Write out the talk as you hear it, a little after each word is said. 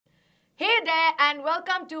Hey there and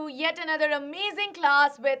welcome to yet another amazing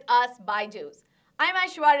class with us BYJU'S. I'm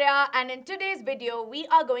Aishwarya and in today's video we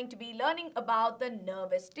are going to be learning about the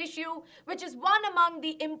nervous tissue, which is one among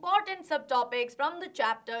the important subtopics from the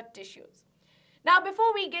chapter Tissues. Now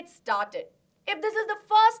before we get started, if this is the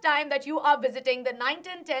first time that you are visiting the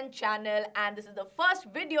 91010 channel and this is the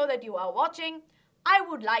first video that you are watching, I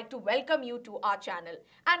would like to welcome you to our channel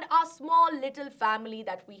and our small little family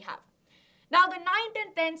that we have. Now, the 9th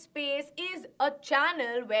and 10th space is a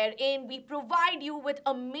channel wherein we provide you with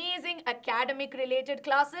amazing academic related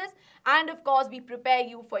classes and of course we prepare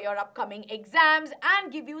you for your upcoming exams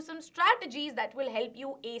and give you some strategies that will help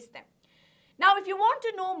you ace them. Now, if you want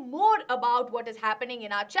to know more about what is happening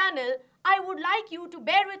in our channel, I would like you to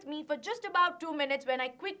bear with me for just about 2 minutes when I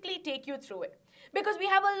quickly take you through it. Because we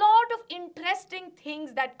have a lot of interesting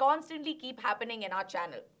things that constantly keep happening in our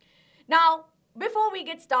channel. Now, before we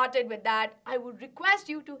get started with that, I would request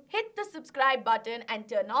you to hit the subscribe button and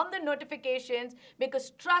turn on the notifications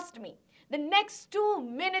because trust me, the next 2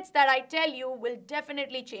 minutes that I tell you will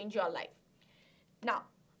definitely change your life. Now,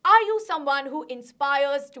 are you someone who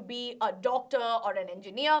inspires to be a doctor or an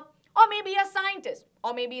engineer or maybe a scientist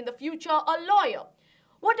or maybe in the future a lawyer?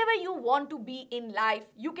 Whatever you want to be in life,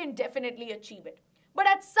 you can definitely achieve it. But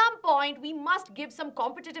at some point, we must give some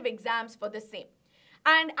competitive exams for the same.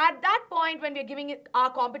 And at that point, when we're giving our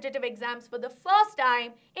competitive exams for the first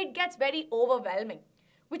time, it gets very overwhelming,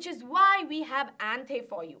 which is why we have ANTHE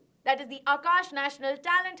for you. That is the Aakash National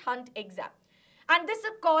Talent Hunt exam. And this,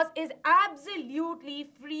 of course, is absolutely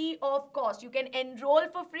free of cost. You can enroll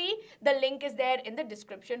for free. The link is there in the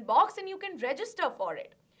description box and you can register for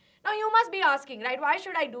it. Now, you must be asking, right, why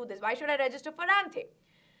should I do this? Why should I register for ANTHE?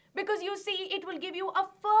 Because you see, it will give you a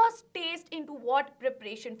first taste into what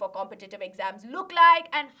preparation for competitive exams look like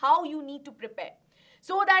and how you need to prepare.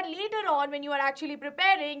 So that later on, when you are actually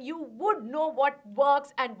preparing, you would know what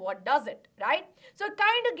works and what doesn't, right? So it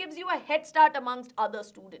kind of gives you a head start amongst other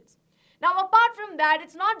students. Now, apart from that,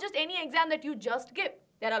 it's not just any exam that you just give.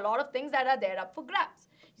 There are a lot of things that are there up for grabs.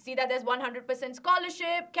 You see that there's 100%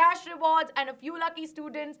 scholarship, cash rewards, and a few lucky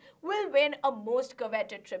students will win a most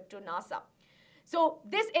coveted trip to NASA. So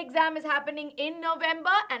this exam is happening in November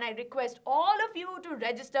and I request all of you to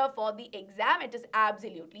register for the exam. It is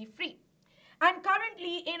absolutely free. And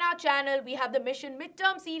currently in our channel, we have the Mission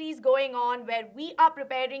Midterm series going on where we are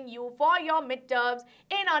preparing you for your midterms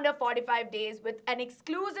in under 45 days with an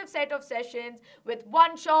exclusive set of sessions with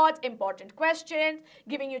one-shots, important questions,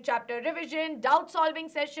 giving you chapter revision, doubt-solving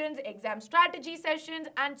sessions, exam strategy sessions,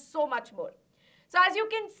 and so much more. So as you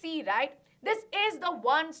can see, right, this is the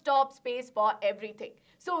one-stop space for everything.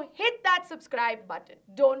 So hit that subscribe button.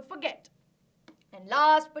 Don't forget. And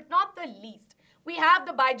last but not the least, we have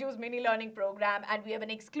the BYJU'S mini learning program and we have an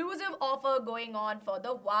exclusive offer going on for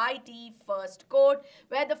the YT First code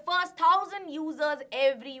where the first 1,000 users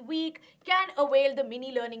every week can avail the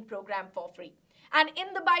mini learning program for free. And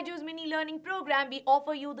in the BYJU'S mini learning program, we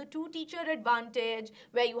offer you the 2-teacher advantage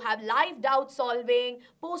where you have live doubt solving,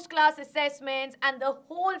 post-class assessments and the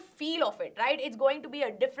whole feel of it, right? It's going to be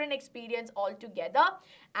a different experience altogether.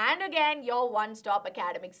 And again, your one-stop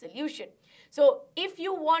academic solution. So if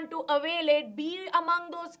you want to avail it, be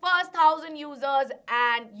among those first 1,000 users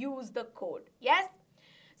and use the code. Yes?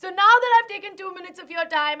 So now that I've taken 2 minutes of your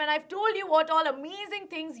time and I've told you what all amazing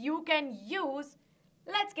things you can use,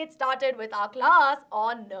 let's get started with our class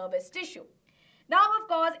on nervous tissue. Now, of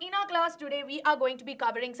course, in our class today, we are going to be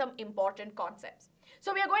covering some important concepts.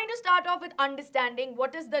 So we are going to start off with understanding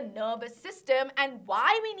what is the nervous system and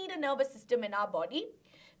why we need a nervous system in our body.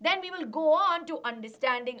 Then we will go on to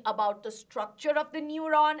understanding about the structure of the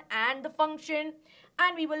neuron and the function.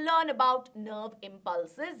 And we will learn about nerve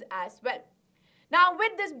impulses as well. Now,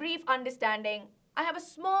 with this brief understanding, I have a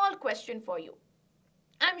small question for you.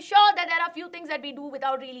 I'm sure that there are a few things that we do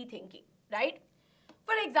without really thinking, right?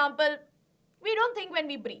 For example, we don't think when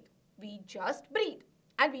we breathe. We just breathe.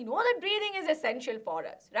 And we know that breathing is essential for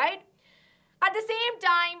us, right? At the same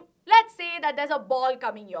time, let's say that there's a ball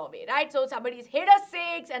coming your way, right? So somebody's hit a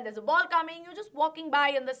 6 and there's a ball coming. You're just walking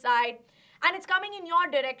by on the side and it's coming in your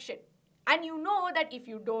direction. And you know that if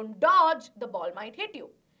you don't dodge, the ball might hit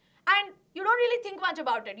you. And you don't really think much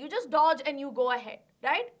about it. You just dodge and you go ahead,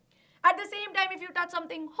 right? At the same time, if you touch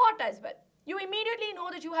something hot as well, you immediately know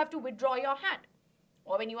that you have to withdraw your hand.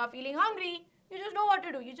 Or when you are feeling hungry, you just know what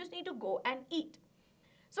to do. You just need to go and eat.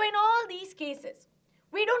 So in all these cases,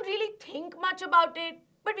 we don't really think much about it,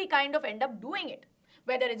 but we kind of end up doing it.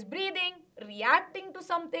 Whether it's breathing, reacting to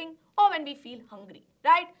something, or when we feel hungry,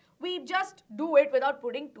 right? We just do it without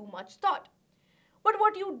putting too much thought. But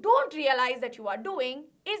what you don't realize that you are doing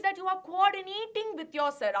is that you are coordinating with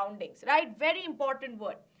your surroundings, right? Very important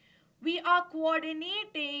word. We are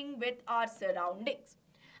coordinating with our surroundings.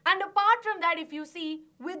 And apart from that, if you see,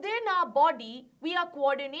 within our body, we are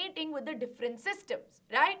coordinating with the different systems,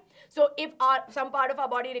 right? So if some part of our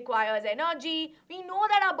body requires energy, we know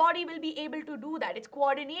that our body will be able to do that. It's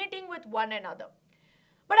coordinating with one another.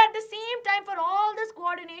 But at the same time, for all this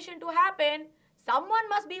coordination to happen, someone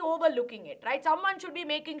must be overlooking it, right? Someone should be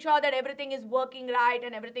making sure that everything is working right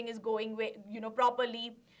and everything is going,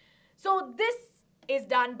 properly. So this is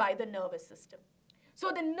done by the nervous system. So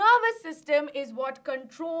the nervous system is what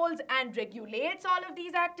controls and regulates all of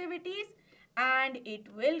these activities, and it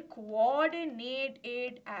will coordinate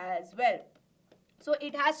it as well. So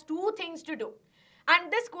it has two things to do.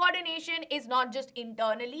 And this coordination is not just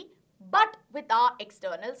internally, but with our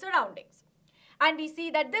external surroundings. And we see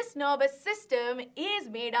that this nervous system is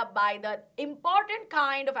made up by the important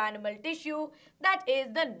kind of animal tissue, that is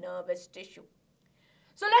the nervous tissue.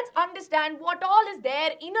 So let's understand what all is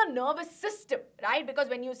there in a nervous system, right? Because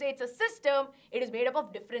when you say it's a system, it is made up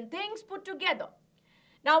of different things put together.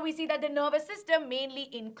 Now we see that the nervous system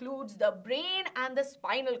mainly includes the brain and the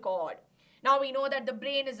spinal cord. Now we know that the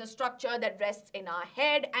brain is a structure that rests in our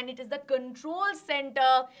head, and it is the control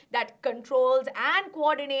center that controls and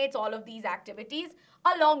coordinates all of these activities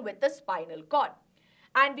along with the spinal cord.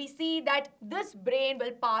 And we see that this brain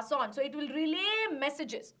will pass on. So it will relay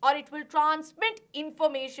messages, or it will transmit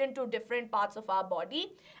information to different parts of our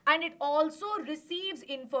body, and it also receives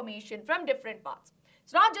information from different parts.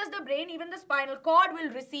 It's not just the brain, even the spinal cord will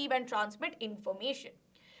receive and transmit information.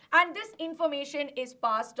 And this information is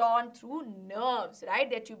passed on through nerves, right?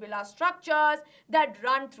 They're tubular structures that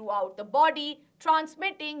run throughout the body,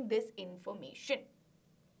 transmitting this information.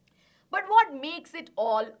 But what makes it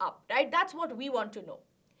all up, right? That's what we want to know.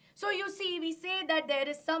 So you see, we say that there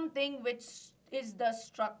is something which is the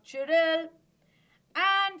structural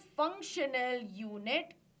and functional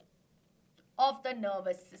unit of the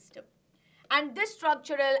nervous system. And this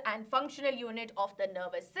structural and functional unit of the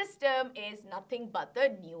nervous system is nothing but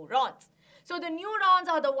the neurons. So the neurons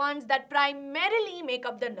are the ones that primarily make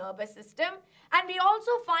up the nervous system. And we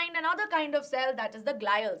also find another kind of cell, that is the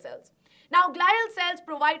glial cells. Now, glial cells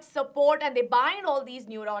provide support, and they bind all these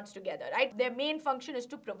neurons together, right? Their main function is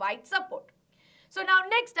to provide support. So now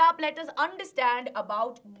next up, let us understand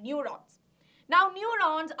about neurons. Now,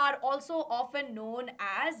 neurons are also often known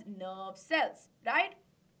as nerve cells, right?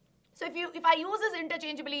 So if I use this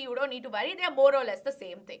interchangeably, you don't need to worry. They are more or less the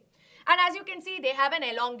same thing. And as you can see, they have an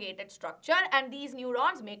elongated structure, and these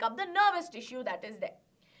neurons make up the nervous tissue that is there.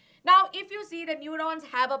 Now, if you see, the neurons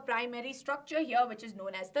have a primary structure here, which is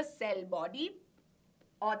known as the cell body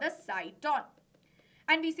or the cyton.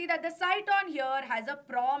 And we see that the cyton here has a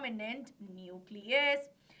prominent nucleus.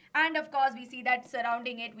 And of course, we see that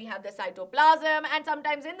surrounding it, we have the cytoplasm. And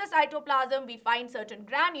sometimes in the cytoplasm, we find certain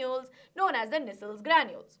granules known as the Nissel's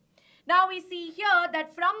granules. Now, we see here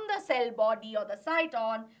that from the cell body or the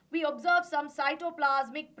cyton, we observe some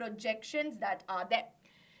cytoplasmic projections that are there.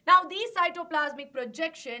 Now, these cytoplasmic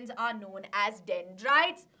projections are known as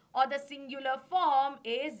dendrites, or the singular form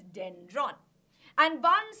is dendron. And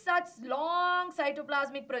one such long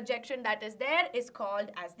cytoplasmic projection that is there is called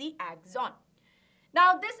as the axon.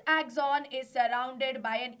 Now, this axon is surrounded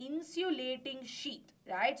by an insulating sheath,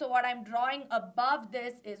 right? So, what I'm drawing above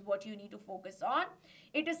this is what you need to focus on.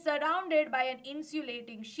 It is surrounded by an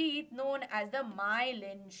insulating sheath known as the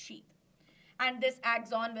myelin sheath. And this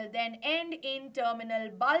axon will then end in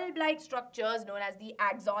terminal bulb-like structures known as the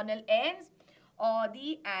axonal ends or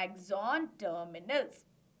the axon terminals.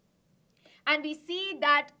 And we see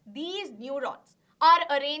that these neurons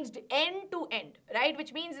are arranged end to end, right?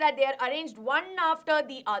 Which means that they are arranged one after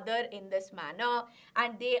the other in this manner,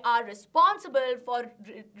 and they are responsible for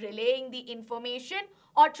relaying the information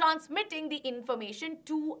or transmitting the information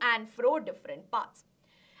to and fro different parts.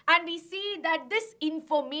 And we see that this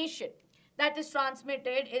information that is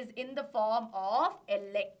transmitted is in the form of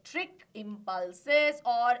electric impulses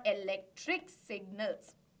or electric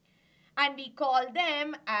signals. And we call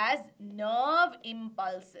them as nerve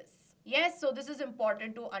impulses. Yes, so this is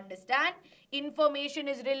important to understand. Information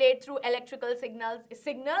is relayed through electrical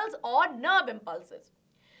signals or nerve impulses.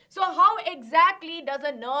 So how exactly does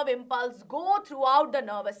a nerve impulse go throughout the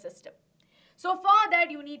nervous system? So for that,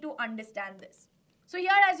 you need to understand this. So here,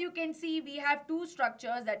 as you can see, we have two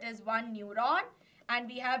structures, that is one neuron, and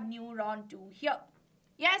we have neuron 2 here.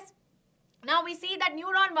 Yes? Now we see that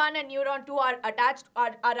neuron 1 and neuron 2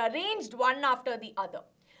 are arranged one after the other.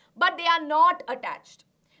 But they are not attached.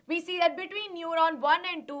 we see that between neuron 1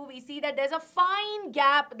 and 2, we see that there's a fine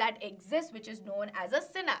gap that exists, which is known as a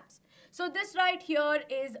synapse. So this right here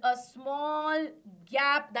is a small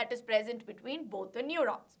gap that is present between both the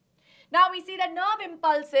neurons. Now we see that nerve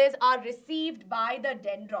impulses are received by the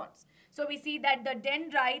dendrons. So we see that the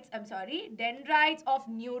dendrites of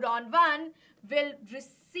neuron 1 will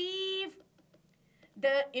receive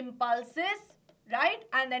the impulses, right?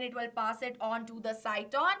 And then it will pass it on to the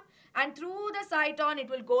cyton. And through the cyton, it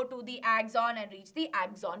will go to the axon and reach the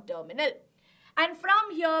axon terminal. And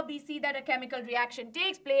from here, we see that a chemical reaction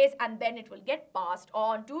takes place and then it will get passed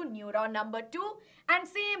on to neuron number 2. And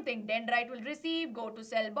same thing, dendrite will receive, go to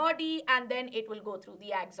cell body, and then it will go through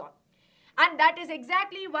the axon. And that is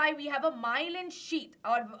exactly why we have a myelin sheath,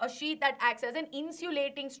 or a sheath that acts as an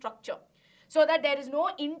insulating structure, so that there is no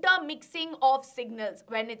intermixing of signals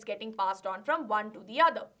when it's getting passed on from one to the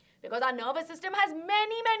other. Because our nervous system has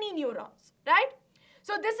many neurons, right?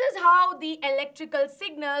 So this is how the electrical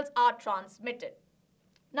signals are transmitted.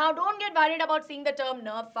 Now don't get worried about seeing the term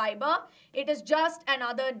nerve fiber. It is just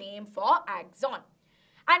another name for axon.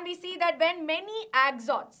 And we see that when many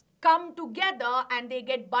axons come together and they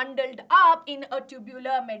get bundled up in a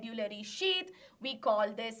tubular medullary sheath, we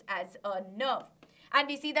call this as a nerve. And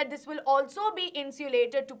we see that this will also be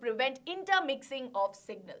insulated to prevent intermixing of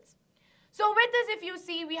signals. So with this, if you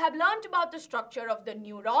see, we have learned about the structure of the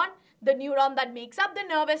neuron that makes up the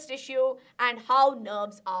nervous tissue, and how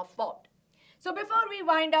nerves are formed. So before we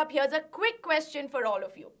wind up, here's a quick question for all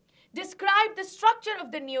of you. Describe the structure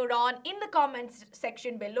of the neuron in the comments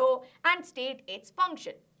section below and state its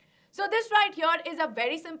function. So this right here is a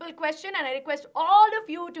very simple question, and I request all of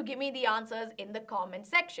you to give me the answers in the comment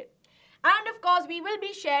section. And of course, we will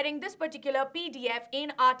be sharing this particular PDF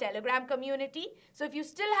in our Telegram community. So if you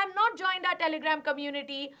still have not joined our Telegram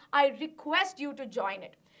community, I request you to join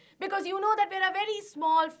it. Because you know that we're a very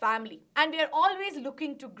small family and we're always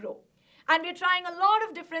looking to grow. And we're trying a lot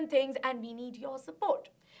of different things and we need your support.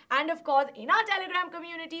 And of course, in our Telegram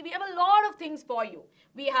community, we have a lot of things for you.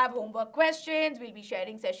 We have homework questions, we'll be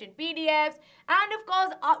sharing session PDFs, and of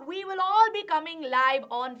course, we will all be coming live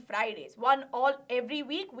on Fridays. Every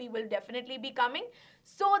week, we will definitely be coming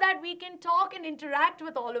so that we can talk and interact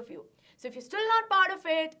with all of you. So if you're still not part of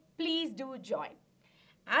it, please do join.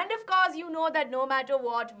 And of course, you know that no matter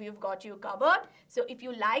what, we've got you covered. So if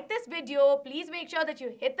you like this video, please make sure that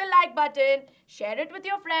you hit the like button, share it with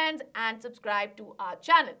your friends, and subscribe to our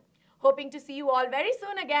channel. Hoping to see you all very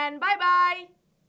soon again. Bye-bye.